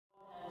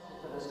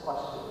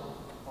question.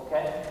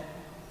 Okay?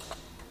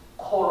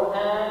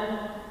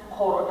 Quran,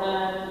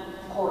 Quran,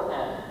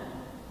 Quran.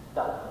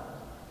 Done.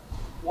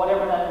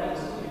 Whatever that means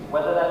to you.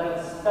 Whether that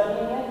means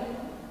studying it,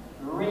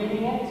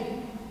 reading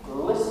it,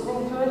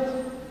 listening to it,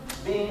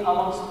 being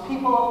amongst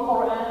people of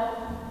Quran,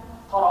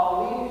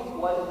 Taraweeh,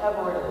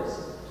 whatever it is.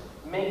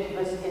 Make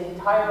this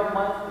entire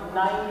month,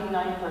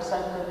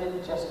 99% of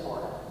it, just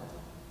Quran.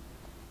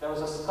 There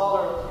was a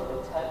scholar in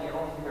the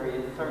Tabi'un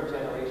period, third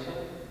generation,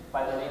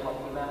 by the name of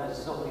Imam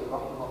al-Zuhri,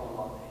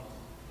 rahimahullah.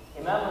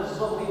 Imam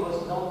al-Zuhri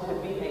was known to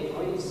be a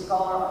great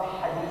scholar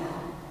of hadith.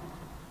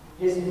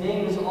 His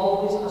name is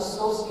always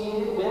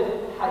associated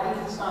with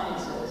hadith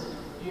sciences.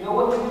 You know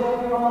what he did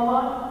every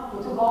Ramadan? He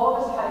took all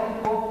of his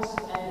hadith books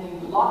and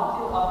he locked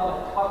it up in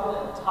a cupboard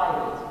and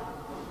tied it.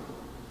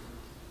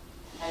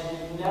 And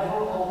he never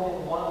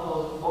opened one of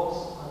those books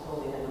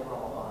until the end of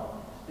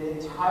Ramadan. The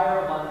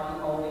entire month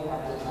he only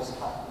had his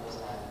Mus'haf in his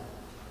hand.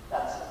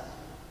 That's it.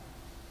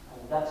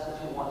 And that's what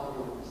you want to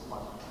do with this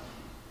month.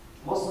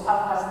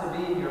 Mus'haf has to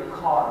be in your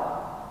car.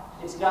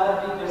 There's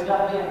got to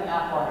be an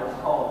app on your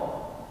phone.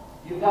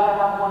 You've got to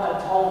have one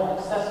at home,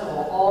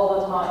 accessible all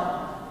the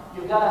time.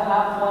 You've got to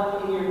have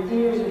one in your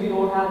ears if you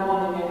don't have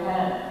one in your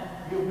hand.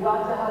 You've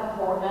got to have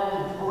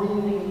Quran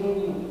breathing in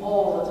you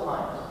all the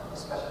time,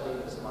 especially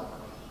this month.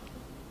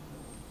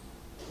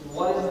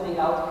 What is the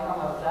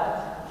outcome of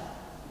that?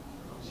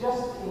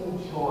 Just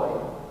enjoy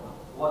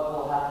what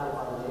will happen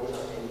on the day of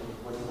Eid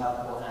when you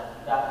have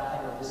Quran. That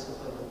kind of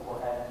discipline of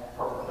Quran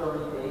for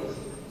 30 days.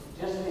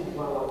 Just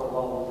enjoy what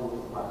Allah will do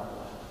with Quran.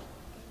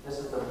 This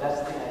is the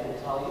best thing I can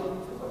tell you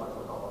for the month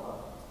of Ramadan.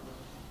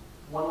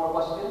 One more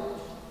question.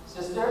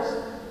 Sisters?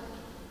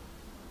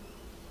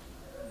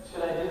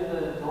 Should I do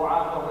the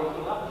dua for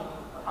waking up?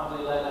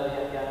 Alhamdulillah,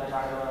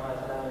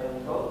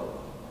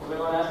 we're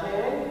going to ask me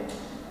anything?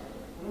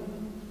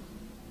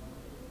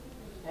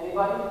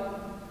 Anybody?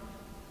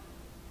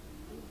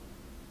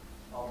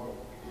 Okay.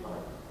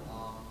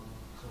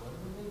 So when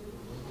we make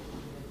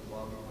dua,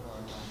 we put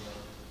our hand up,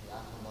 we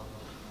ask Allah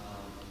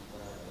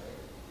whatever, right?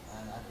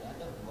 And at the end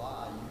of dua,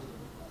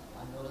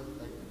 I noticed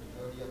like the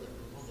majority of the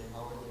people, they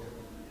hover their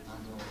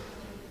hands over their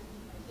head.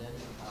 And then,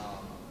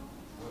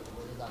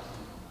 what does that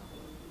mean?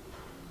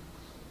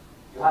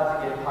 You had to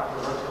get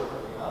controversial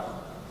with me, huh?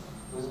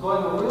 It was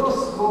going real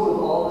smooth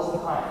all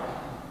this time.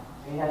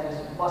 And he had to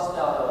just bust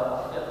out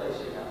a fifth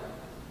issue now.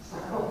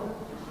 So,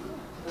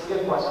 it's a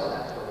good question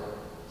actually.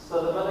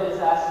 So the brother is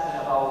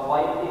asking about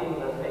wiping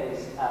the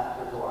face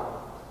after dua.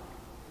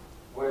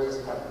 Where is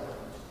this coming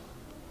from?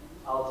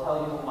 I'll tell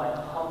you my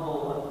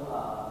humble,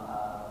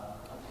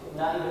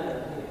 not even an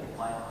opinion,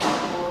 my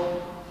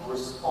humble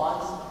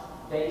response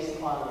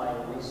based on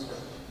my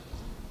research.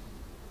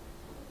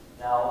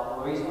 Now,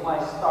 the reason why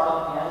I start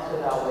off the answer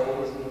that way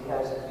is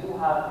because you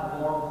have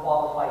more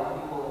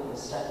qualified people in the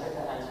center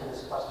to answer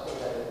this question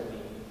better than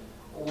me.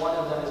 One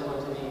of them is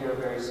going to be here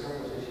very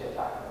soon, which is Shaykh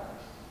Musleh.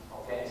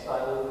 Okay, so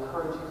I will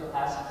encourage you to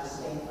ask the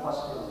same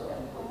question to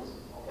him, please.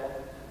 Okay?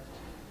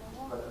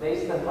 But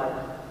based on my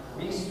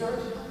research,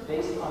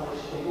 based on the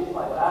shuyukh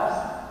I've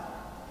asked,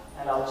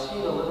 and I'll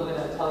cheat a little bit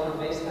and tell you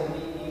based on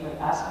me even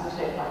asking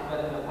Shaykh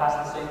Ahmed in the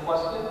past the same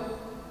question,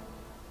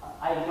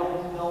 I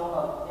don't know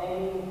of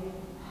any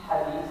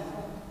hadith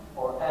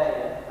or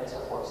ayah that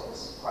supports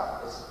this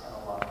practice in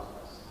Allah's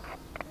business.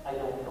 I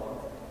don't know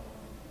of it.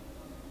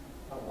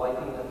 Of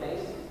wiping the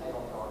face, I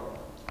don't know of it.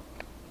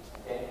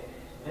 Okay?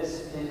 This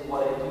is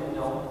what I do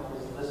know,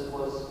 is this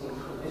was a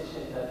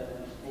tradition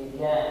that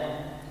began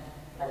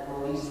at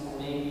least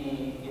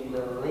maybe in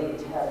the late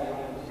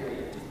Tabi'un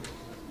period.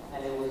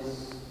 And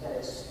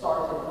it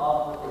started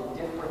off with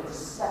a different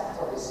sect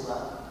of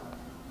Islam.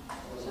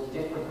 It was a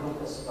different group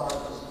that started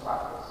this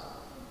practice.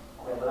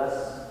 Okay, but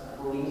that's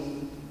at least,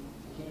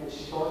 to keep it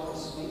short and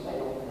sweet, I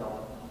don't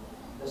know.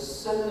 The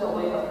sunnah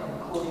way of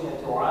concluding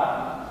a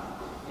dua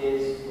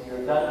is when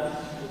you're done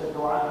with the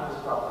dua,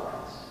 just drop your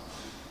hands.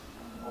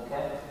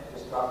 Okay?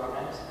 Just drop your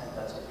hands and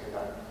that's it, you're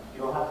done.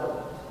 You don't have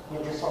to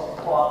give yourself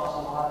props,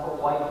 you don't have to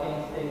wipe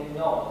anything,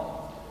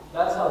 no.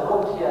 That's a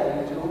ruqya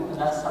you do, and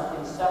that's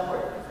something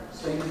separate.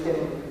 So you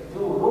can do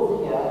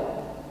ruqya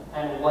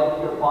and wipe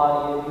your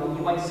body.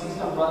 You might see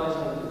some brothers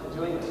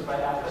doing this, right?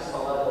 After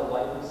salah, they'll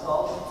wipe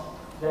themselves.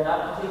 They're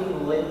not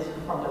cleaning lint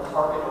from the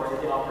carpet or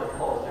anything off their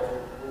clothes.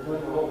 They're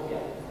doing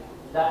ruqya.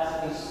 That's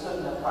a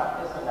sunnah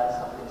practice, and that's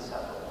something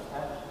separate,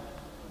 okay?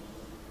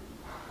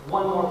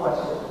 One more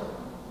question.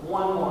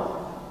 One more.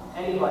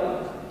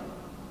 Anybody?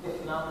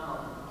 If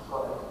not, go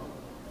ahead.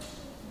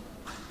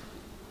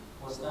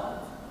 What's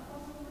that?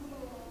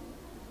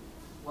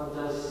 What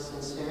does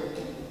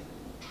sincerity mean?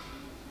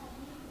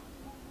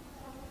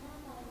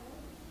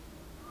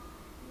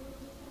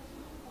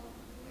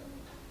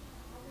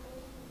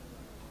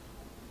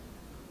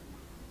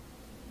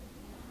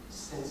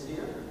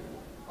 Sincere?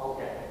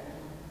 Okay.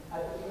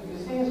 You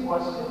see his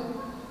question?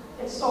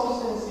 It's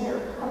so sincere.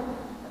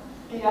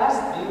 He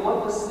asked me,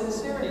 what does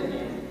sincerity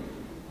mean?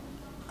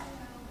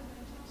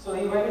 So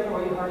you ready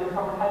or you heard it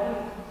from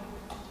hadith?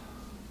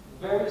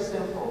 Very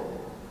simple.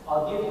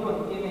 I'll give you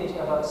an image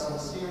about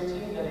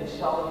sincerity that it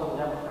inshallah you'll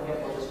never forget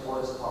what this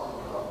word is talking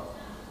about.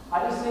 How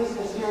do you say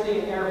sincerity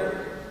in Arabic?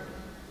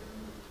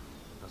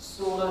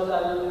 Surah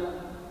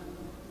al...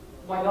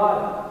 My God.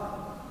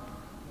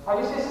 How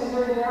do you say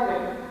sincerity in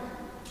Arabic?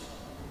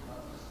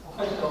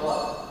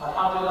 Alhamdulillah,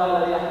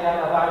 alladhi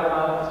ahyana ba'da ma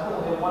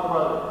amatuna, one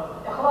brother.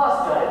 Ikhlas,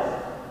 guys.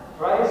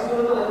 Right?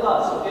 Surah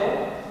al-Ikhlas, okay?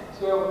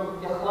 So,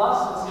 Ikhlas,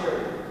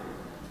 sincerity.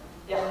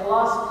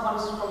 Ikhlas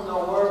comes from the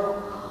word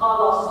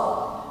khalasa.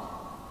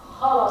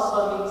 Khalasa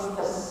means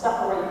to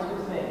separate two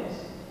things.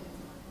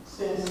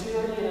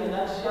 Sincerity in a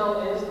nutshell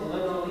is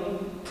literally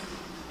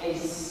a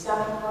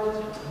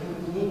separate,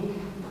 unique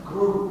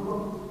group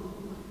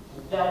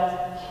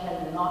that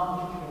cannot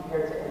be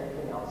compared to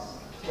anything else,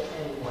 to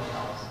anyone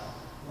else.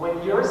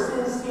 When you're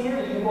sincere,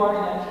 you are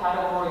in a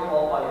category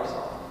all by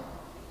yourself.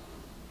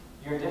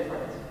 You're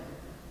different.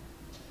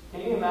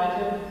 Can you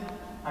imagine?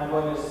 I'm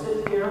going to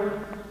sit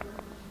here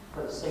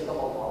for the sake of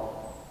Allah.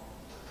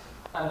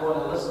 I'm going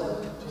to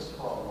listen just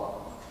for Allah.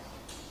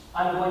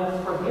 I'm going to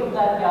forgive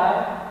that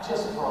guy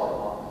just for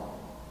Allah.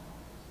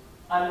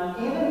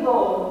 And even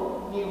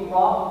though he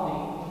robbed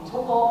me, he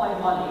took all my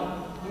money,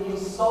 he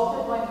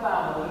insulted my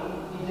family,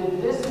 he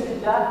did this, he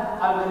did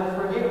that, I'm going to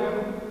forgive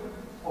him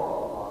for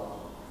Allah.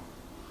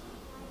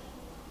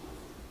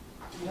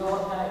 You know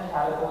what kind of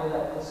category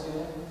that puts you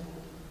in?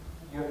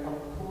 You're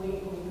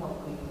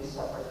completely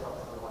separate from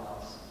everyone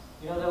else.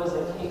 You know, there was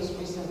a case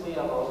recently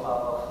of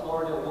a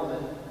Florida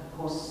woman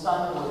whose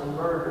son was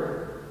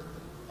murdered.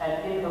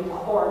 And in the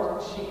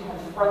court, she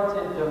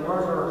confronted the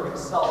murderer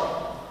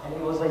himself. And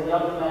he was a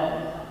young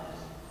man.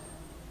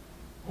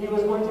 He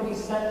was going to be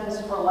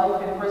sentenced for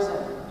life in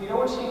prison. You know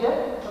what she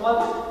did? The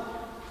mother?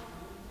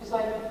 She's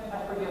like,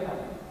 I forgive him.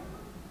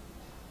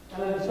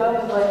 And the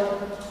judge is like,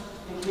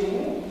 are you kidding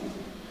me?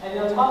 And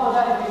on top of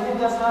that, if you think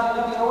that's not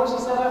enough, you know what she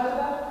said after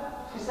that?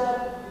 She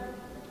said,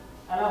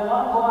 and I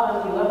want to go on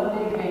an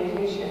 11-day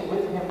vacation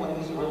with him when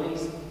he's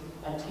released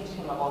and teach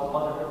him about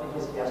motherhood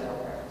because he has no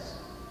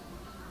parents.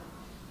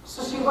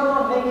 So she went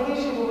on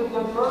vacation with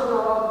the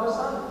murderer of her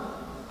son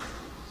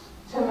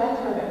to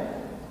mentor him,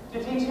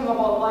 to teach him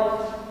about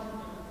life.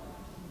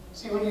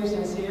 See, when you're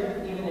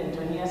sincere, even in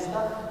dunya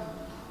stuff,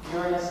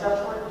 you're in a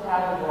separate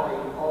category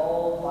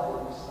all by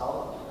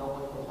yourself. No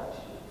one can touch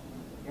you.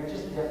 You're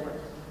just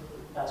different.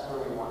 That's where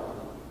we want to be.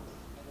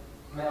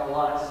 May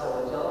Allah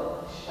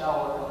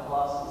shower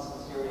ikhlas and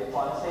sincerity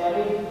upon us. Say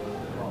Ameen.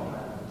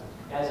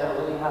 Guys, I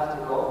really have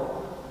to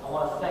go. I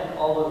want to thank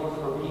all of you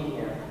for being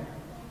here.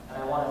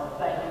 And I want to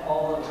thank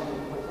all of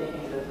you for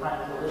taking the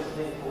time to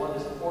listen to what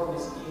this poor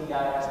miskin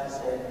guy has to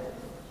say.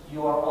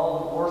 You are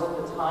all worth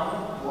the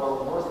time. You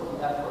are worth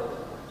the effort.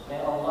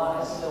 May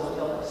Allah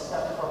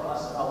accept from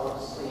us our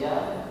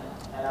siyam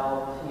and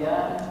our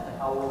qiyam,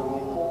 our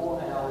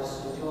ruku and our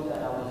sujood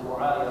and our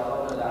dua, ya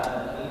Rabbal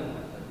Alameen.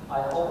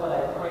 I hope and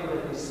I pray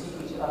that we see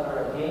each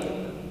other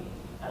again.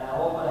 And I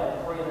hope and I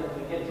pray that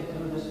we get to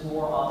do this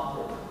more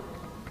often.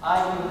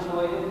 I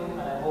enjoyed it,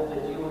 and I hope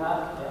that you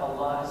have. May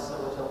Allah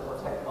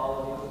protect all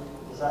of you.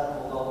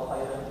 Jazakumullahu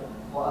khairan.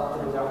 Wa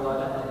akhiru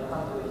da'wana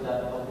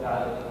alhamdulillahi rabbil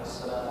alamin.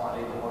 Assalamu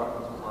alaikum wa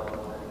rahmatullahi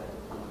wa barakatuh.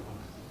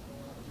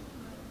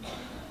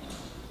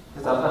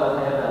 Jazakallah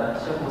khair,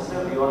 Shaikh Musleh.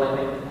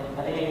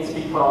 I think I can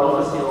speak for all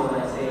of us here when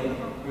I say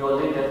we all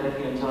did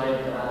definitely enjoy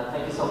it.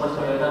 Thank you so much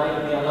for your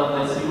time. May Allah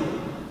bless you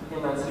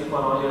immensely for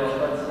all your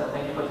efforts.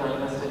 Thank you for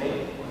joining us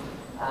today.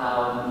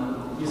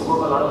 You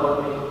spoke a lot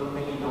about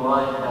making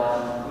dua,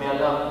 and may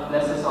Allah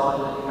bless us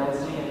all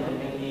immensely, and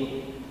may He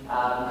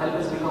help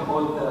us become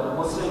both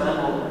Muslim and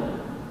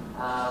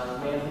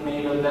mu'min.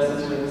 May He bless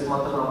us during this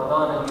month of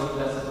Ramadan, and He will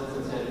bless us with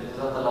sincerity.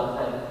 Jazakallah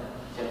khair.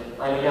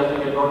 I know you have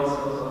to get going,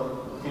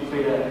 so feel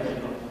free to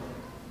get going.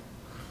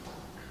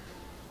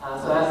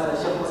 So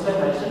as Shaikh Musleh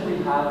mentioned, we'll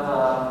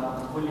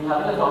be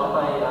having a talk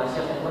by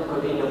Shaikh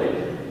in a bit,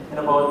 in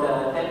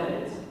about 10 minutes.